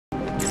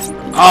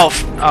Oh,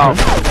 oh,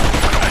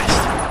 Christ.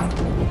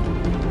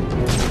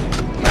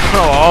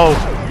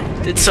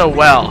 Oh, did so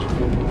well.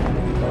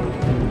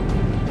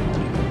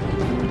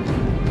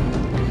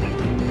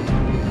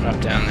 Up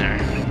down there.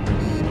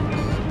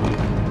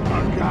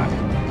 Oh God,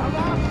 I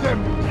lost him.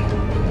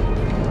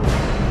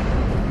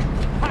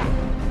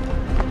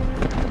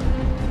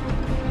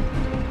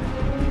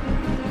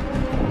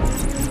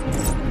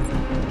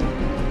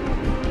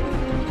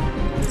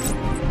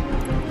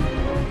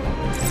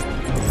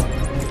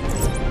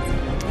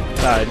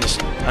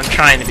 I'm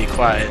trying to be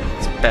quiet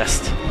as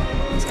best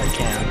as I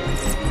can.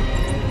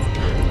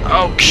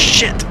 Oh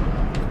shit!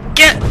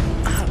 Get!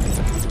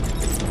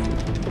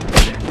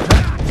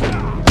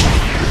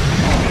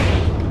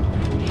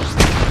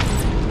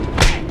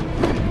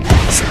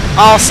 It's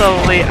all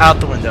slowly out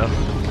the window.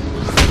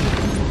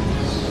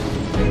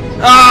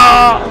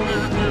 Oh!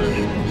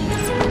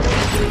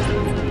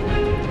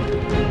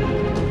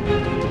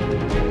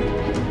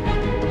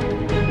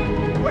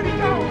 Where'd he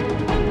go?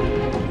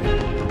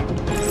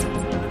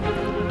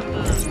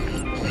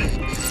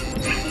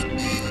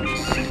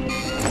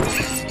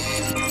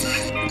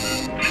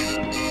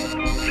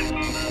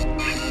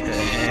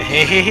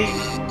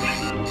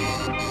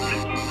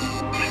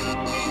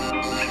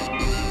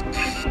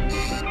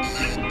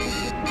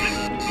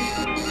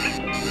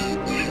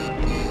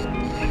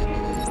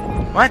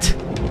 What?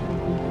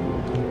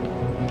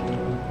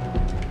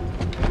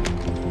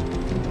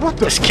 What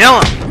the? Just kill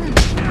him!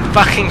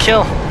 Fucking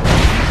kill him!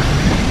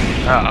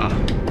 Oh,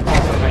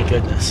 my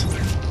goodness.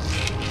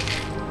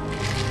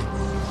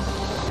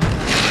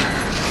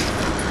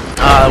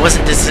 It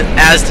wasn't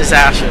as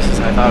disastrous as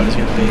I thought it was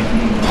going to be.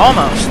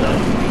 Almost, though.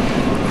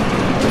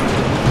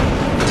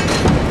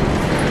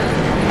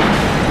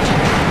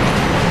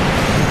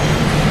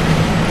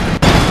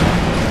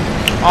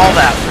 All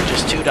that for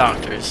just 2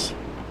 doctors.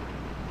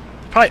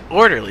 Probably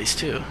orderlies,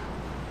 too.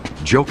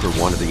 Joker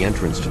wanted the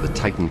entrance to the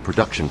Titan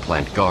production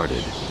plant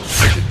guarded.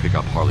 I should pick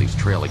up Harley's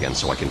trail again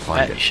so I can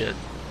find You it. should.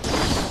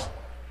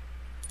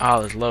 Oh,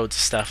 there's loads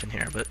of stuff in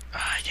here, but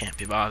I can't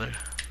be bothered.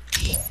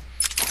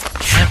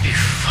 Can't be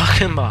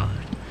fucking bothered.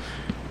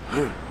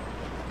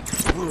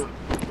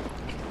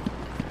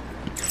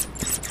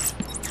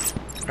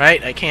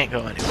 Right? I can't go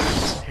anywhere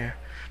else in here.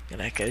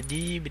 Like a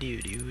dee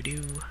doo doo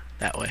doo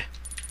that way.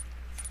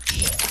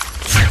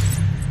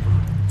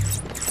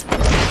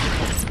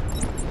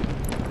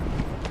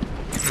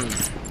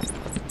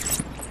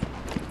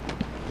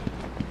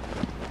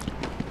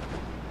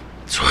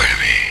 Swear to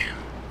me.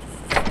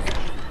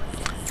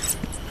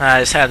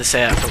 I just had to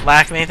say that, but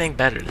lack of anything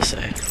better to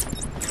say.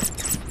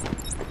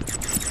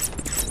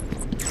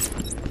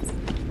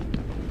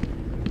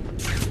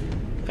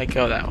 I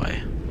go that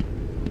way.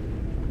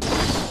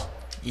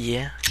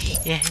 Yeah,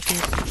 yeah, it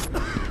did.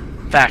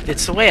 In fact,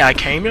 it's the way I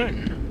came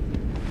in.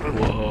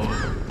 Whoa.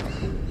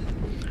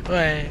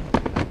 Wait.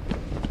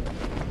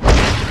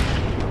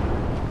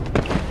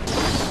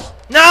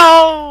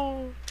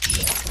 No!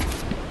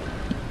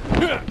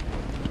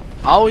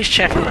 Always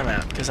checking the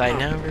map because I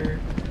never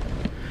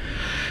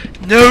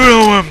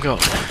know where I'm going.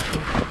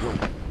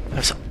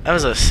 That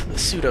was a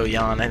pseudo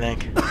yawn, I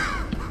think.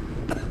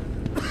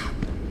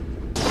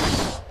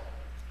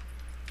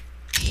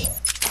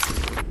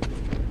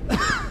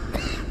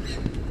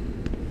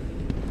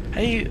 How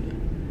do you?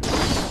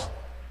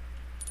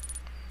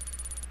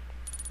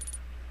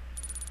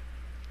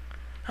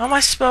 How am I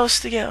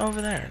supposed to get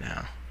over there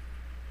now?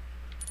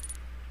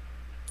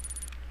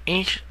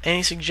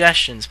 Any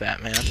suggestions,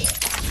 Batman?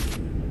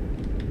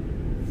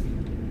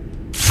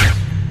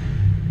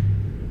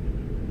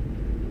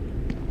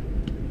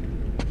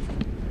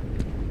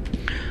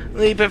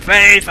 Leap of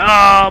faith!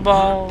 Oh,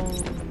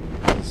 balls!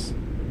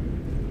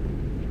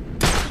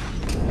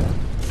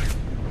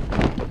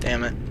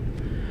 Damn it.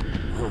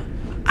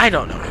 I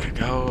don't know where to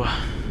go. I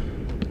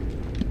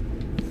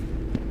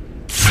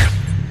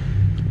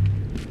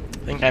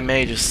think I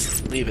may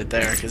just leave it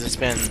there, because it's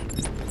been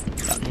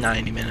about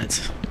 90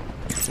 minutes.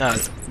 No,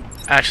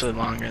 actually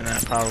longer than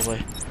that,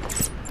 probably.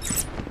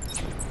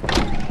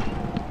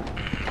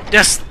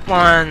 Just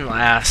one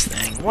last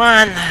thing.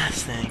 One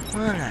last thing.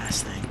 One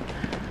last thing.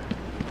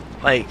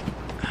 Like,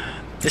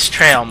 this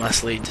trail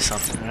must lead to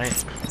something,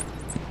 right?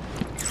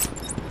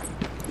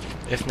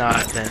 If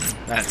not, then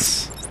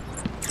that's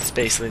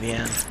basically the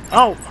end.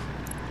 Oh!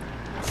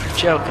 You're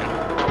joking.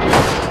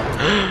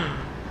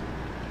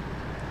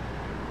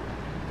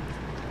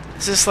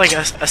 Is this like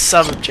a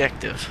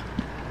sub-objective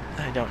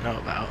that I don't know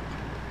about?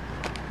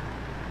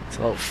 It's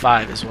level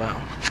 5 as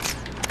well.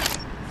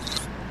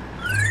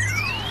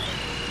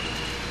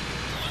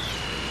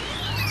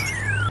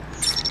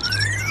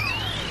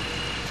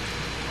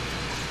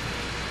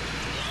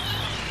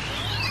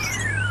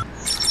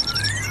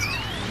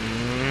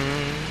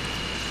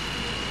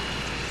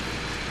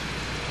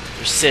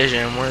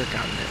 Precision work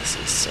on this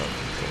is so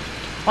important.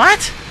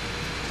 What?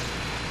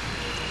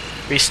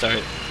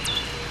 Restart.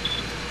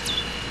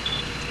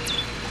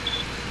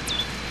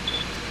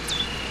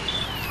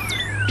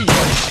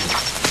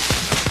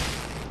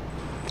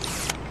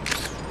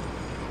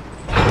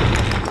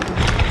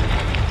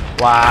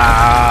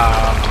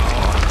 Wow.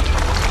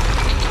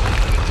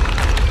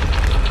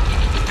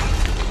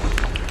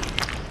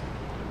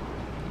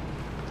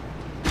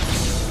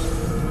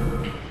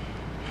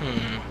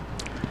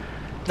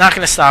 Not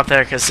gonna stop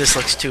there because this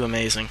looks too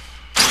amazing.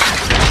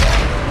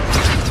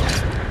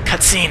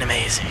 Cutscene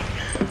amazing.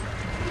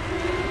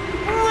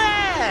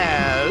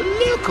 Well,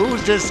 look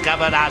who's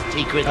discovered our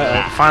secret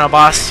lab. Final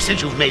boss.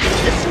 Since you've made it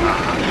this far,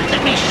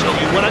 let me show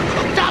you what I've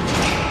cooked up.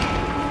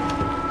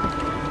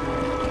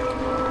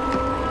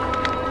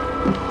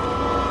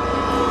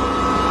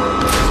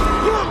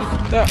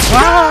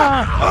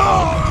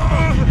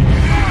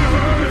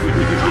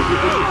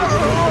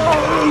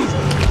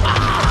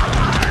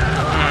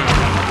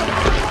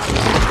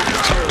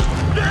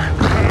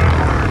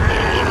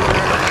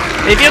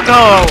 If you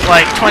go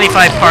like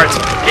 25 parts,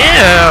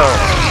 ew,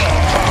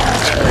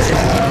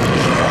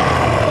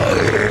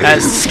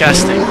 that's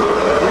disgusting.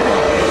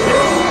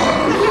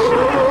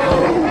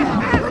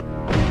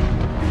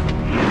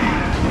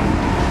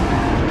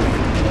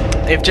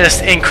 They've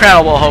just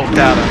incredible hoped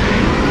out of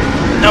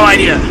me. No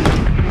idea.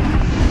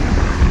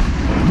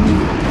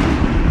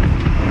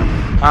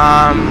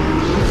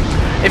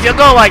 If you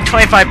go like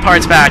 25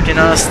 parts back, you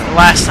notice the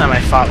last time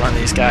I fought one of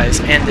these guys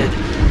ended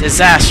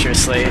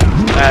disastrously.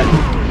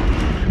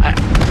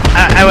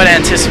 I would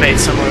anticipate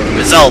similar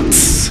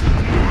results.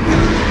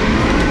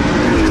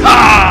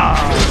 Ah!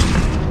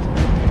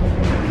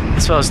 I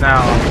suppose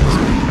now.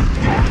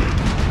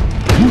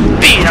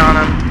 Beat on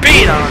him!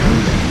 Beat on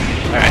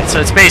him! Alright, so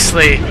it's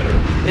basically.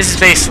 This is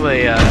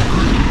basically.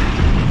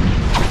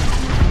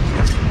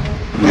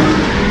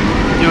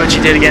 Do what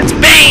you did against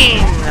Bane!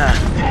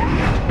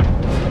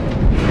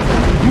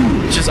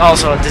 Which is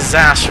also a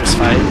disastrous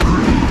fight.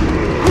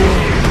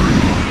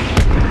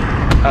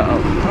 Uh-oh.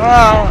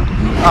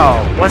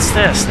 Oh, what's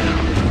this now?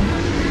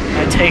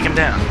 I take him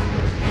down.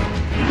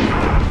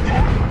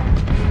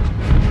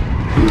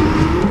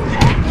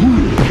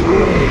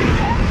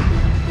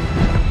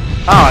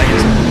 Oh, I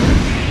use it.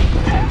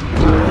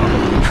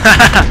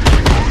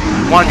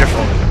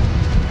 Wonderful.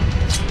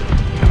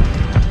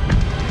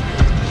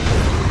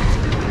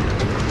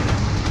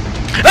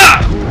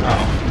 Ah!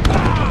 Oh.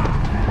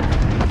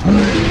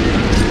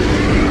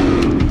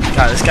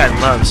 God, this guy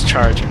loves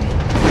charging.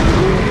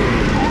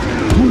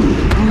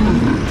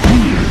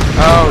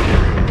 Oh,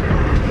 dear.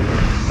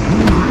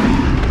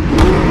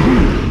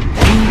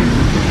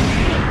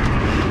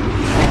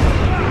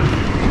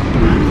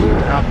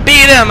 Oh,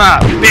 beat him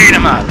up! Beat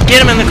him up!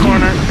 Get him in the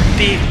corner!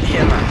 Beat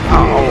him up!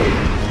 Oh!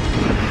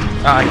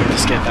 Oh, I can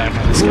just get back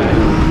on this guy.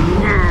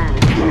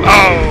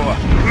 Oh!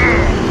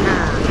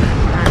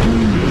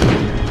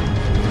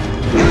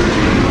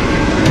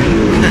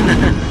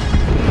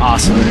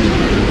 Awesome.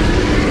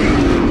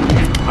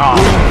 Oh.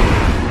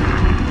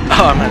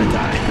 Oh, I'm gonna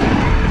die.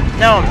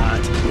 No, I'm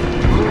not.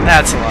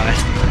 That's a lie.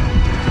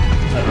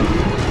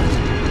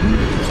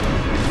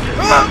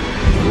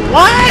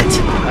 What?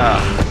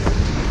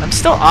 I'm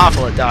still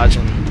awful at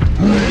dodging.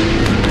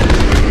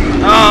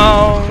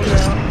 Oh,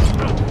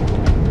 no.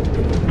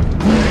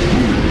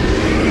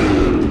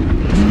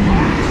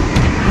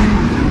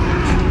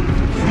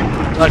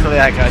 Luckily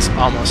that guy's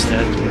almost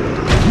dead.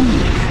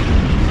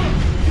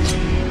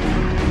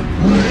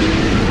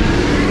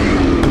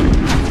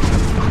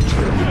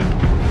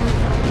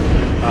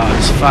 Oh,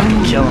 just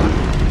fucking kill him.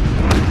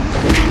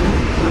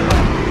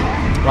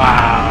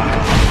 Wow.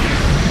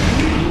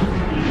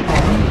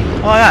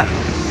 Oh, I got a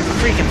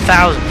freaking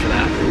 1,000 for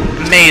that.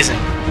 Amazing.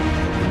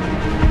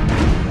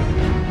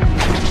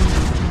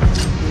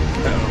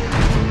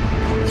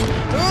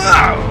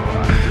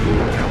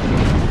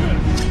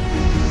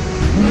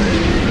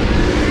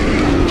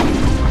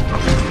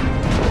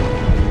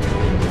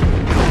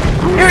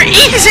 You're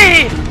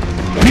easy!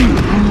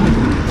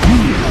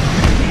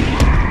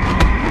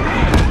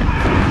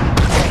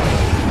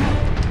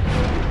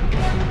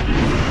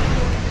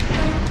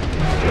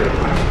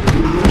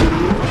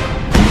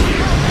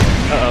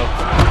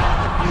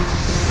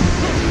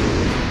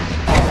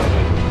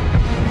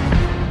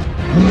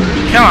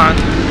 Come on.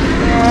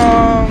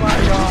 Oh my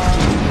god.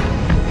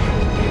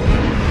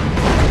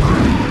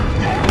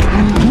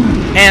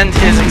 And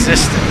his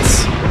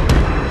existence.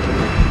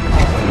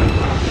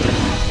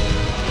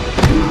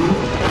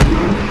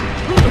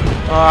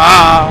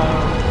 Ah.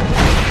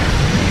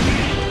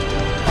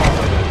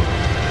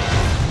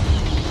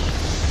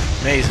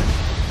 Amazing.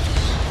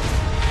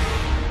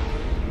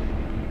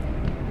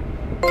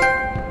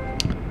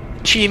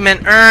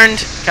 Achievement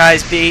earned.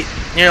 Guys beat.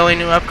 Nearly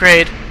new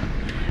upgrade.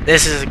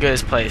 This is as good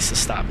a place to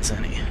stop as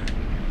any.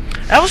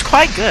 That was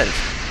quite good.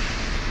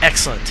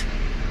 Excellent.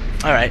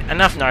 Alright,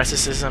 enough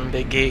narcissism,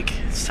 Big Geek.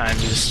 It's time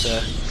to just,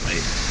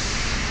 wait.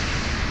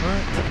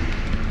 What?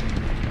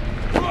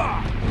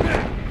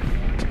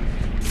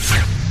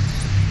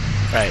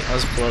 Right,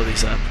 let's blow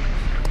these up.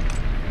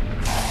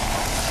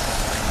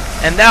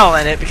 And that'll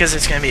end it because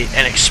it's gonna be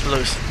an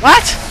explosive.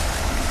 What?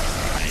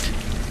 Right.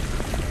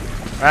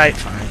 Right,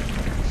 fine.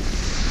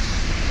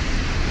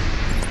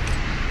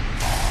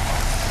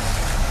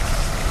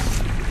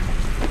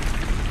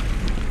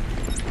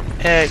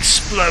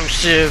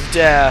 Explosive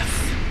death.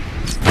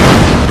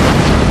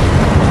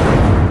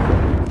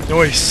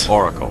 Nice.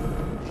 Oracle,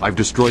 I've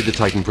destroyed the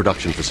Titan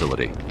production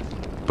facility.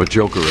 But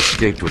Joker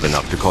escaped with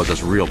enough to cause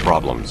us real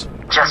problems.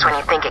 Just when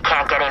you think it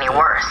can't get any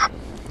worse.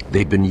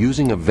 They've been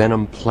using a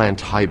Venom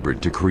plant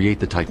hybrid to create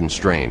the Titan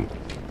strain.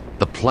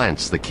 The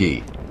plant's the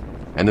key.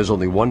 And there's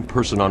only one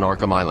person on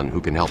Arkham Island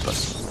who can help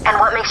us. And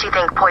what makes you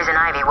think Poison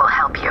Ivy will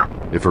help you?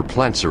 If her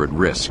plants are at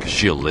risk,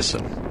 she'll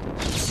listen.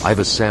 I have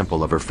a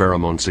sample of her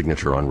pheromone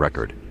signature on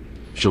record.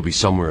 She'll be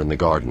somewhere in the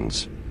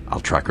gardens. I'll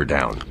track her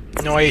down.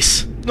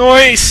 Nice.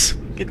 Nice!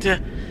 Get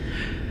to...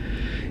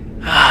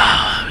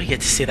 we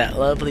get to see that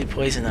lovely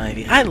Poison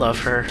Ivy. I love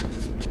her.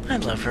 I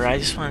love her. I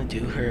just want to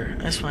do her.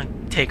 I just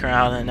want to take her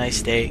out on a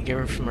nice date, give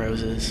her some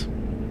roses.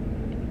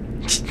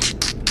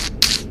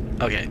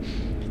 Okay.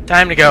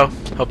 Time to go.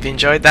 Hope you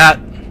enjoyed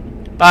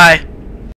that. Bye.